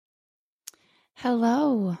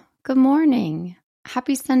Hello. Good morning.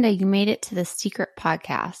 Happy Sunday. You made it to the secret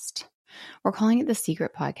podcast. We're calling it the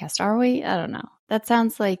secret podcast, are we? I don't know. It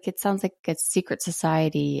sounds like a secret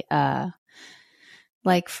society,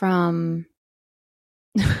 like from,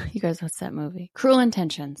 you guys, what's that movie? Cruel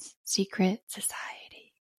Intentions, Secret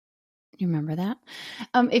Society. You remember that?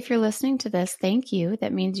 If you're listening to this, thank you.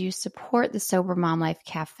 That means you support the Sober Mom Life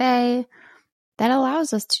Cafe. That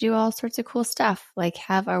allows us to do all sorts of cool stuff, like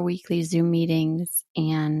have our weekly Zoom meetings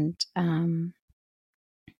and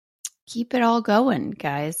keep it all going,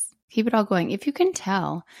 guys. Keep it all going. If you can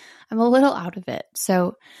tell, I'm a little out of it.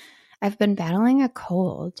 So I've been battling a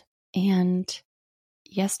cold, and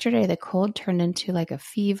yesterday the cold turned into like a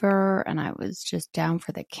fever, and I was just down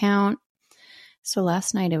for the count. So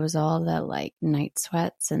last night it was all the like night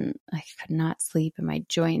sweats, and I could not sleep, and my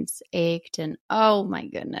joints ached, and oh my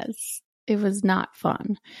goodness. It was not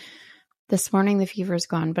fun. This morning, the fever is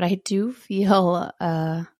gone, but I do feel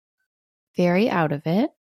very out of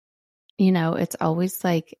it. You know, it's always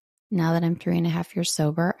like, now that I'm 3.5 years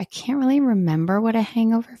sober, I can't really remember what a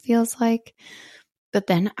hangover feels like. But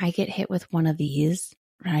then I get hit with one of these,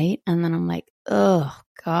 right? And then I'm like, oh,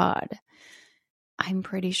 God. I'm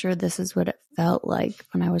pretty sure this is what it felt like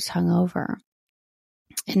when I was hungover.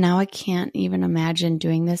 And now I can't even imagine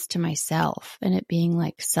doing this to myself and it being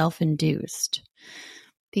like self-induced.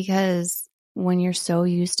 Because when you're so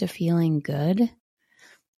used to feeling good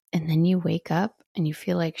and then you wake up and you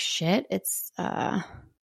feel like shit, it's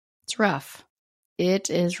rough.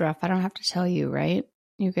 It is rough. I don't have to tell you, right?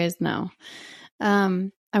 You guys know.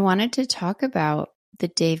 I wanted to talk about the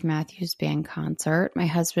Dave Matthews Band concert. My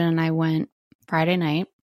husband and I went Friday night,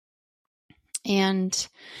 and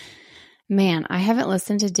man, I haven't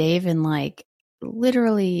listened to Dave in like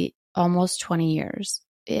literally almost 20 years.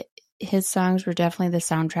 His songs were definitely the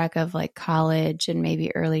soundtrack of like college and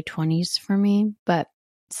maybe early 20s for me. But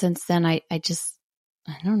since then, I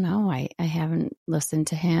don't know. I haven't listened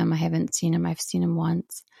to him. I haven't seen him. I've seen him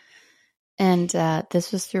once. And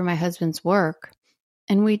this was through my husband's work.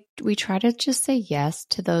 And we try to just say yes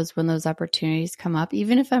to those when those opportunities come up.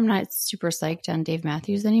 Even if I'm not super psyched on Dave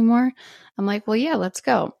Matthews anymore, I'm like, well, yeah, let's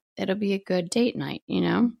go. It'll be a good date night, you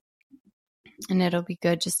know, and it'll be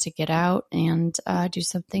good just to get out and do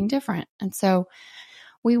something different. And so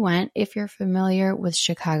we went. If you're familiar with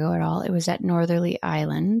Chicago at all, it was at Northerly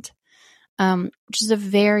Island, which is a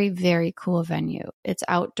very, very cool venue. It's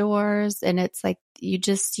outdoors, and it's like you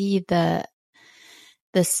just see the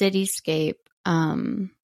cityscape in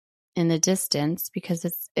the distance, because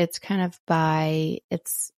it's kind of by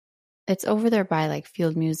it's over there by like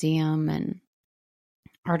Field Museum and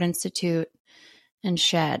Art Institute and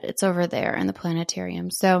Shed. It's over there in the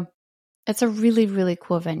planetarium. So it's a really, really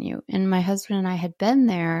cool venue. And my husband and I had been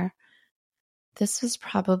there. This was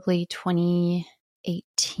probably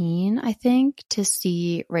 2018, I think, to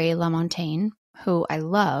see Ray LaMontagne, who I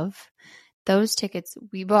love. Those tickets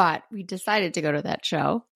we bought. We decided to go to that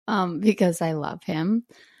show because I love him.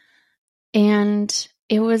 And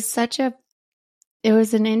it was an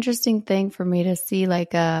interesting thing for me to see,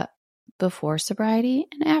 like a before sobriety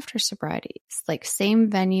and after sobriety. It's like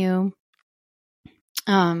same venue.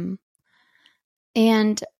 And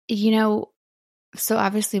you know, so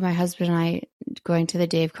obviously my husband and I going to the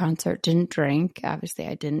Dave concert didn't drink. Obviously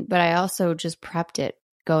I didn't, but I also just prepped it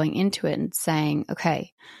going into it and saying,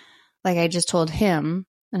 okay, like I just told him,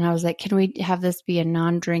 and I was like, can we have this be a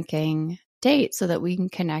non-drinking date so that we can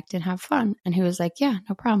connect and have fun? And he was like, yeah,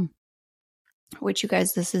 no problem. Which, you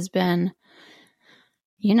guys, this has been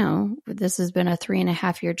a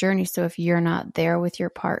 3.5 year journey. So if you're not there with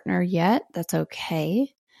your partner yet, that's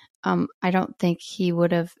okay. I don't think he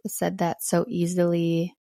would have said that so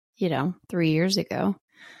easily, 3 years ago.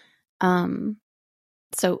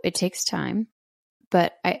 So it takes time,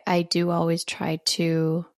 but I do always try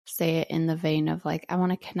to say it in the vein of like, I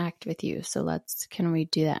want to connect with you. So can we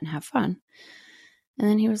do that and have fun? And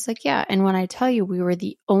then he was like, yeah. And when I tell you, we were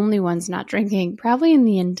the only ones not drinking probably in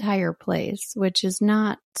the entire place, which is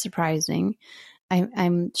not surprising.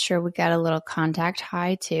 I'm sure we got a little contact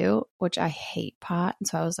high too, which I hate pot. And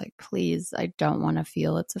so I was like, please, I don't want to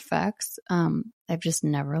feel its effects. I've just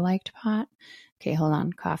never liked pot. Okay, hold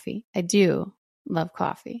on. Coffee. I do love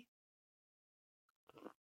coffee.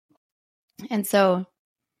 And so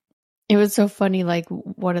it was so funny. Like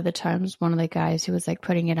one of the times, one of the guys who was like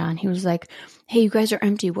putting it on, he was like, hey, you guys are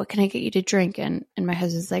empty. What can I get you to drink? And my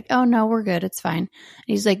husband's like, oh no, we're good. It's fine. And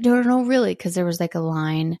he's like, no, really. Cause there was like a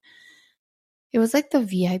line. It was like the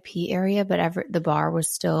VIP area, but the bar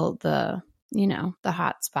was still the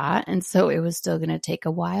hot spot. And so it was still going to take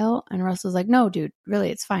a while. And Russell's like, no, dude,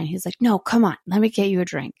 really, it's fine. He's like, no, come on, let me get you a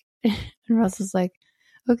drink. And Russ was like,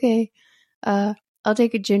 okay, I'll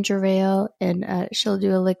take a ginger ale and she'll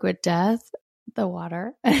do a liquid death, the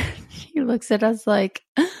water. He looks at us like,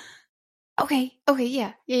 okay,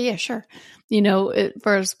 yeah, sure.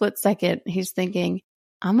 For a split second, he's thinking,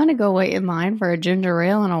 I'm going to go wait in line for a ginger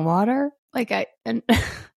ale and a water. And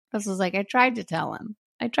Russ was like, I tried to tell him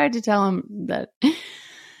that,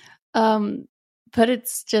 but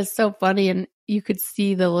it's just so funny. And you could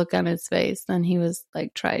see the look on his face. Then he was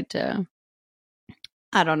like, I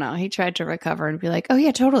don't know. He tried to recover and be like, oh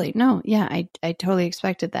yeah, totally. No, yeah, I totally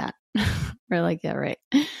expected that. We're like, yeah, right.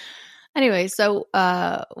 Anyway, so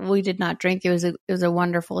we did not drink. It was a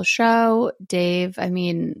wonderful show. Dave, I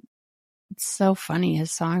mean, it's so funny.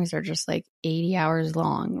 His songs are just like 80 hours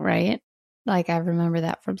long, right? Like I remember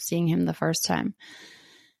that from seeing him the first time.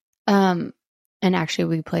 And actually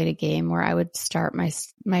we played a game where I would start my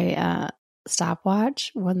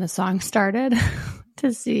stopwatch when the song started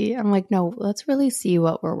to see. I'm like, no, let's really see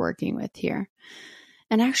what we're working with here.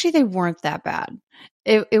 And actually they weren't that bad.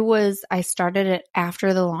 It was, I started it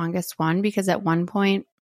after the longest one because at one point,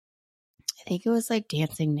 I think it was like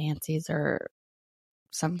Dancing Nancy's or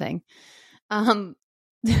something.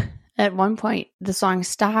 At one point the song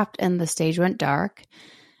stopped and the stage went dark,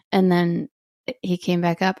 and then he came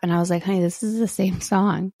back up and I was like, honey, this is the same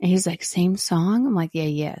song. And he's like, same song? I'm like,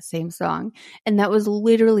 yeah, same song. And that was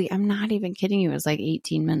literally, I'm not even kidding you, it was like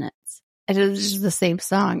 18 minutes. And it was just the same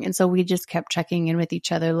song. And so we just kept checking in with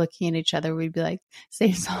each other, looking at each other. We'd be like,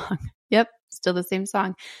 same song. Yep, still the same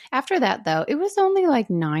song. After that, though, it was only like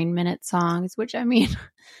 9-minute songs, which I mean,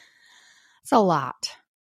 it's a lot.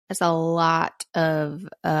 It's a lot of,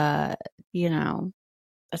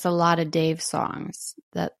 it's a lot of Dave songs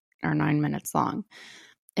that are 9 minutes long.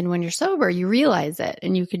 And when you're sober, you realize it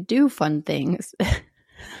and you can do fun things.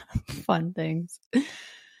 Fun things.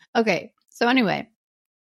 Okay. So anyway,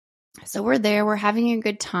 so we're there, we're having a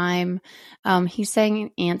good time. He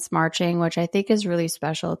sang Ants Marching, which I think is really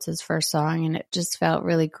special. It's his first song and it just felt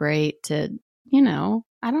really great to,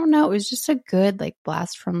 I don't know. It was just a good like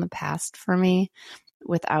blast from the past for me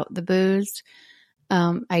without the booze.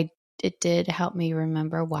 It did help me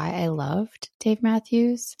remember why I loved Dave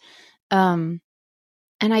Matthews. And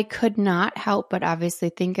I could not help but obviously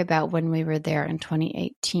think about when we were there in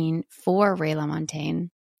 2018 for Ray LaMontagne.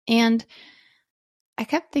 And I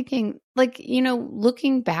kept thinking, like,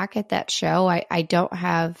 looking back at that show, I don't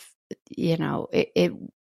have, it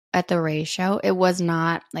at the Ray show, it was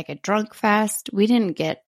not like a drunk fest.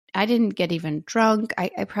 I didn't get even drunk.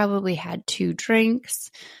 I probably had 2 drinks.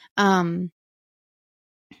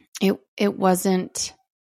 It wasn't,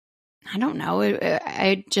 I don't know.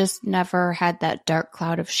 I just never had that dark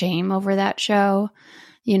cloud of shame over that show,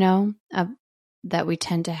 that we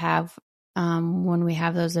tend to have when we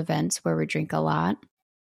have those events where we drink a lot.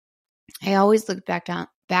 I always look back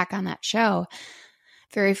on that show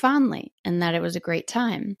very fondly and that it was a great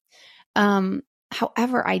time.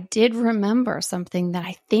 However, I did remember something that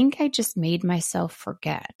I think I just made myself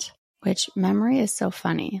forget, which memory is so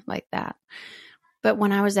funny like that. But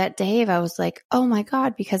when I was at Dave, I was like, oh my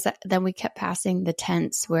God, because then we kept passing the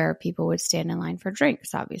tents where people would stand in line for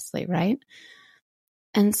drinks, obviously, right?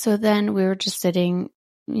 And so then we were just sitting,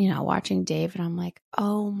 watching Dave, and I'm like,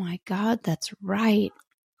 oh my God, that's right.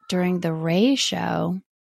 During the Ray show,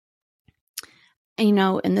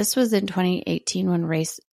 and this was in 2018 when Ray,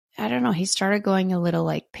 I don't know, he started going a little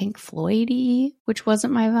like Pink Floyd-y, which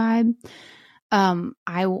wasn't my vibe.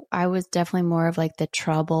 I was definitely more of like the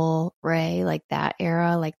Trouble Ray, like that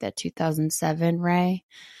era, like that 2007 Ray.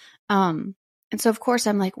 And so of course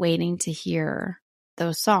I'm like waiting to hear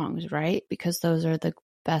those songs, right? Because those are the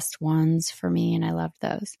best ones for me and I love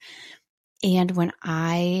those. And when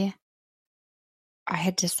I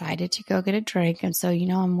had decided to go get a drink, and so,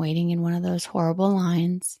 I'm waiting in one of those horrible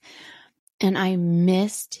lines, and I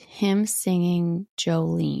missed him singing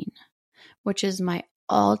Jolene, which is my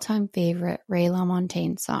all-time favorite Ray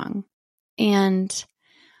LaMontagne song. And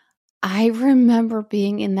I remember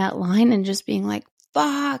being in that line and just being like,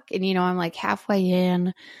 fuck. And, I'm like halfway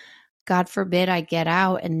in. God forbid I get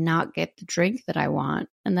out and not get the drink that I want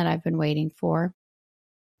and that I've been waiting for.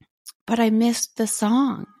 But I missed the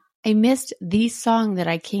song. I missed the song that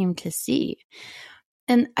I came to see.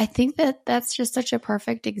 And I think that that's just such a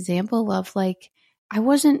perfect example of like, I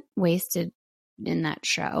wasn't wasted in that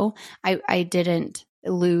show. I didn't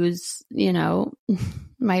lose,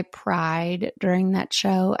 my pride during that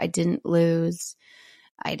show. I didn't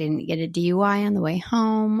get a DUI on the way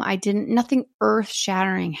home. Nothing earth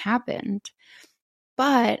shattering happened,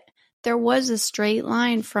 but there was a straight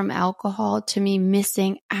line from alcohol to me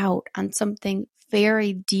missing out on something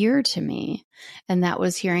very dear to me, and that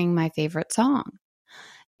was hearing my favorite song.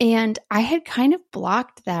 And I had kind of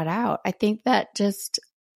blocked that out. I think that just,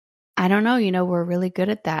 I don't know, we're really good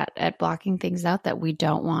at that, at blocking things out that we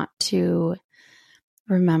don't want to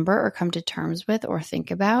remember or come to terms with or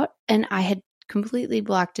think about. And I had completely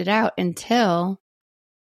blocked it out until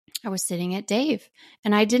I was sitting at Dave,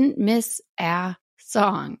 and I didn't miss a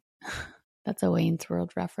song. That's a Wayne's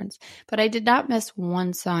World reference. But I did not miss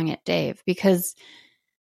one song at Dave, because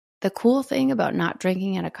the cool thing about not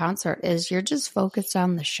drinking at a concert is you're just focused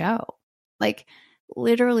on the show. Like,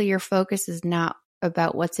 literally, your focus is not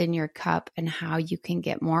about what's in your cup and how you can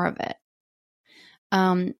get more of it.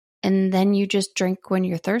 And then you just drink when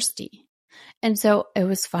you're thirsty. And so it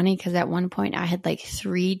was funny because at one point I had like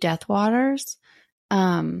 3 Death Waters.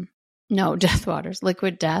 No, Death Waters,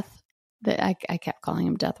 Liquid Death. I kept calling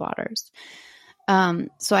them Death Waters.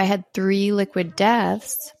 So I had 3 Liquid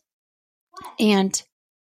Deaths, and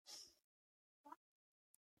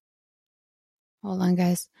hold on,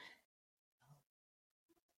 guys.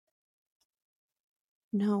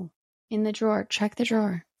 No, in the drawer. Check the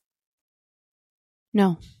drawer.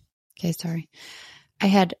 No. Okay, sorry. I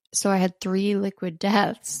had 3 Liquid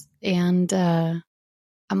Deaths, and I'm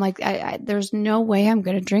like, there's no way I'm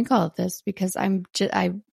going to drink all of this, because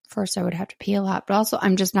first I would have to pee a lot, but also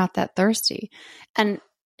I'm just not that thirsty. And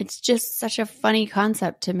it's just such a funny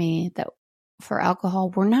concept to me that for alcohol,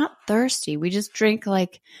 we're not thirsty. We just drink 5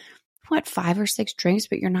 or 6 drinks,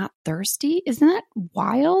 but you're not thirsty. Isn't that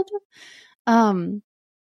wild?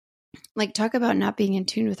 Talk about not being in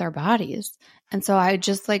tune with our bodies. And so I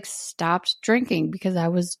just stopped drinking because I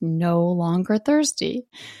was no longer thirsty.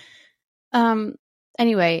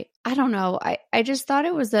 Anyway, I don't know. I just thought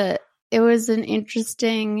it was an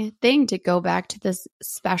interesting thing to go back to this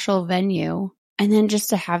special venue, and then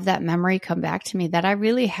just to have that memory come back to me that I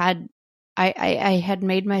really had, I had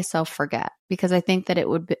made myself forget, because I think that it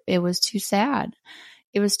was too sad.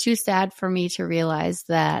 It was too sad for me to realize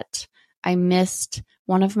that I missed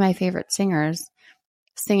one of my favorite singers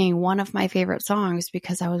singing one of my favorite songs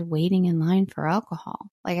because I was waiting in line for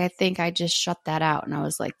alcohol. I think I just shut that out, and I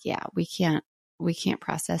was like, yeah, we can't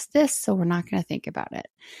process this, so we're not going to think about it.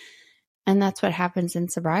 And that's what happens in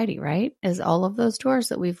sobriety, right? Is all of those doors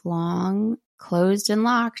that we've long closed and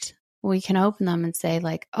locked, we can open them and say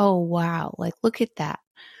oh, wow, look at that.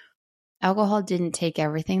 Alcohol didn't take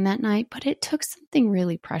everything that night, but it took something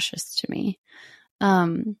really precious to me.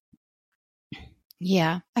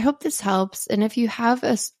 Yeah, I hope this helps. And if you have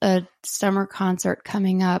a summer concert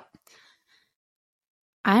coming up,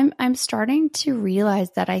 I'm starting to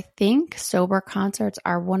realize that I think sober concerts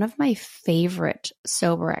are one of my favorite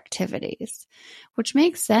sober activities, which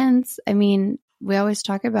makes sense. I mean, we always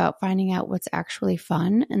talk about finding out what's actually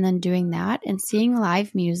fun and then doing that, and seeing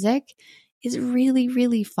live music is really,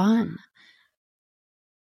 really fun.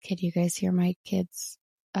 Can you guys hear my kids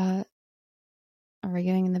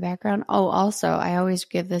arguing in the background? Oh, also, I always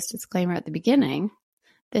give this disclaimer at the beginning.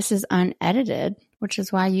 This is unedited, which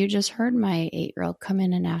is why you just heard my 8-year-old come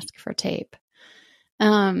in and ask for tape.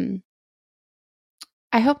 I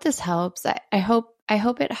hope this helps. I hope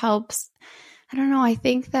it helps. I don't know. I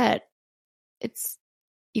think that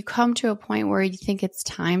you come to a point where you think it's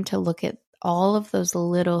time to look at all of those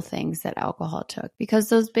little things that alcohol took, because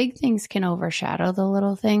those big things can overshadow the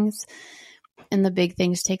little things, and the big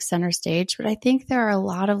things take center stage. But I think there are a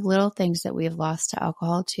lot of little things that we've lost to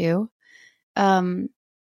alcohol too.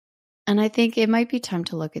 And I think it might be time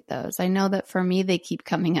to look at those. I know that for me, they keep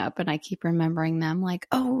coming up, and I keep remembering them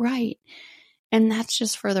oh, right. And that's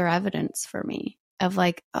just further evidence for me of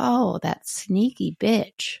oh, that sneaky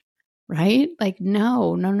bitch, right?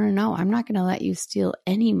 No. I'm not going to let you steal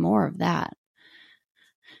any more of that.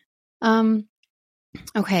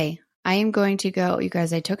 Okay. I am going to go. You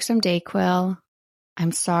guys, I took some Dayquil.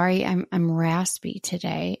 I'm sorry. I'm raspy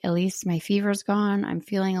today. At least my fever's gone. I'm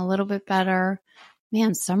feeling a little bit better.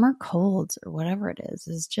 Man, summer colds or whatever it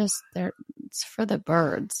is just there. It's for the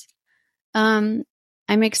birds. I'm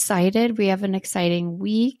excited. We have an exciting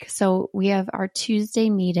week. So we have our Tuesday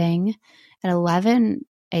meeting at 11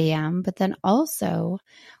 a.m. But then also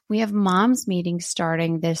we have mom's meeting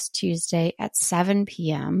starting this Tuesday at 7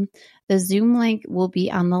 p.m. The Zoom link will be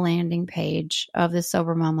on the landing page of the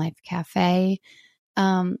Sober Mom Life Cafe.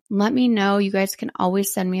 Let me know. You guys can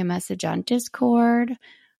always send me a message on Discord,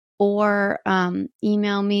 or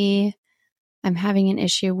email me. I'm having an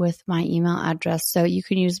issue with my email address, so you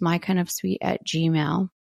can use mykindofsweet@gmail.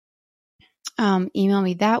 Email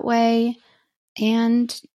me that way.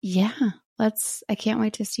 And yeah, I can't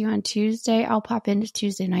wait to see you on Tuesday. I'll pop into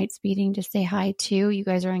Tuesday night's meeting to say hi too. You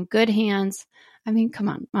guys are in good hands. I mean, come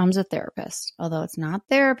on. Mom's a therapist, although it's not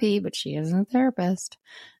therapy, but she is a therapist.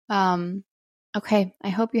 Okay. I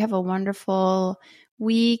hope you have a wonderful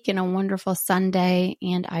week and a wonderful Sunday,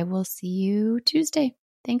 and I will see you Tuesday.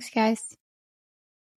 Thanks, guys.